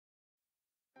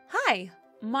Hi,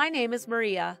 my name is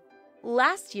Maria.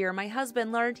 Last year, my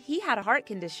husband learned he had a heart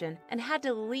condition and had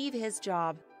to leave his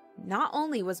job. Not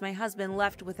only was my husband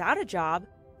left without a job,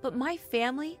 but my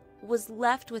family was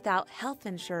left without health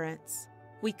insurance.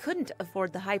 We couldn't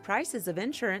afford the high prices of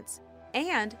insurance,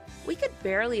 and we could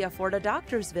barely afford a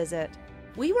doctor's visit.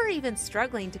 We were even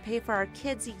struggling to pay for our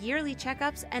kids' yearly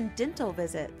checkups and dental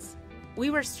visits. We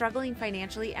were struggling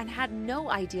financially and had no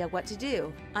idea what to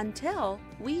do until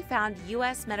we found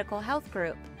US Medical Health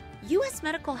Group. US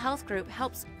Medical Health Group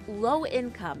helps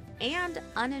low-income and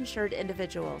uninsured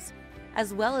individuals,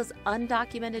 as well as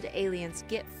undocumented aliens,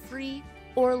 get free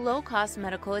or low-cost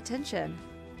medical attention.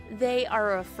 They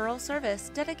are a referral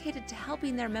service dedicated to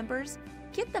helping their members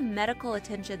get the medical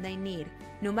attention they need,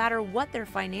 no matter what their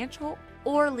financial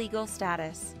or legal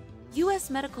status. US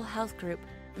Medical Health Group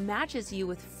matches you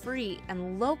with free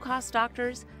and low-cost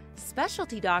doctors,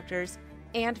 specialty doctors,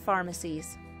 and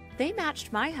pharmacies. They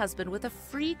matched my husband with a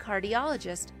free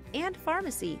cardiologist and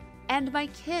pharmacy, and my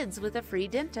kids with a free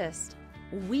dentist.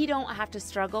 We don't have to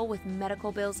struggle with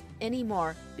medical bills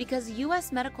anymore because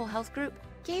US Medical Health Group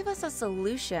gave us a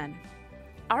solution.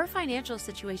 Our financial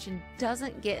situation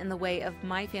doesn't get in the way of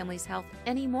my family's health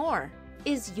anymore.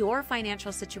 Is your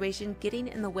financial situation getting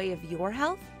in the way of your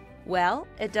health? Well,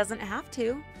 it doesn't have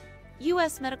to.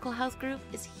 US Medical Health Group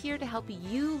is here to help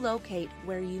you locate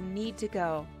where you need to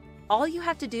go. All you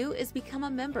have to do is become a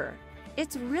member.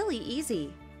 It's really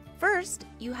easy. First,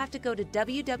 you have to go to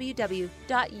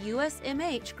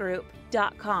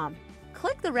www.usmhgroup.com.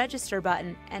 Click the register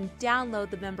button and download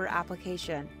the member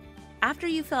application. After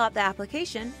you fill out the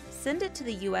application, send it to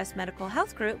the US Medical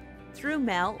Health Group through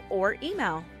mail or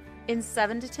email. In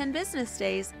 7 to 10 business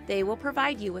days, they will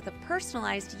provide you with a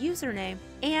personalized username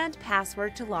and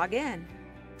password to log in.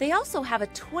 They also have a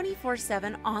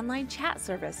 24/7 online chat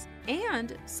service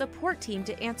and support team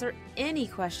to answer any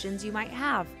questions you might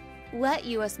have. Let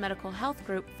US Medical Health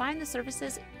Group find the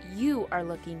services you are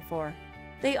looking for.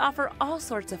 They offer all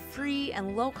sorts of free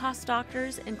and low-cost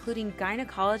doctors, including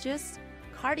gynecologists,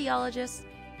 cardiologists,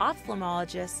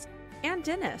 ophthalmologists, and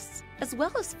dentists, as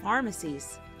well as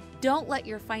pharmacies. Don't let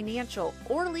your financial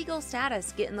or legal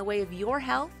status get in the way of your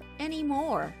health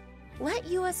anymore. Let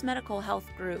US Medical Health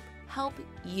Group help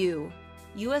you.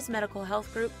 US Medical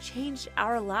Health Group changed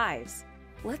our lives.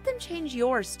 Let them change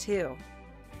yours too.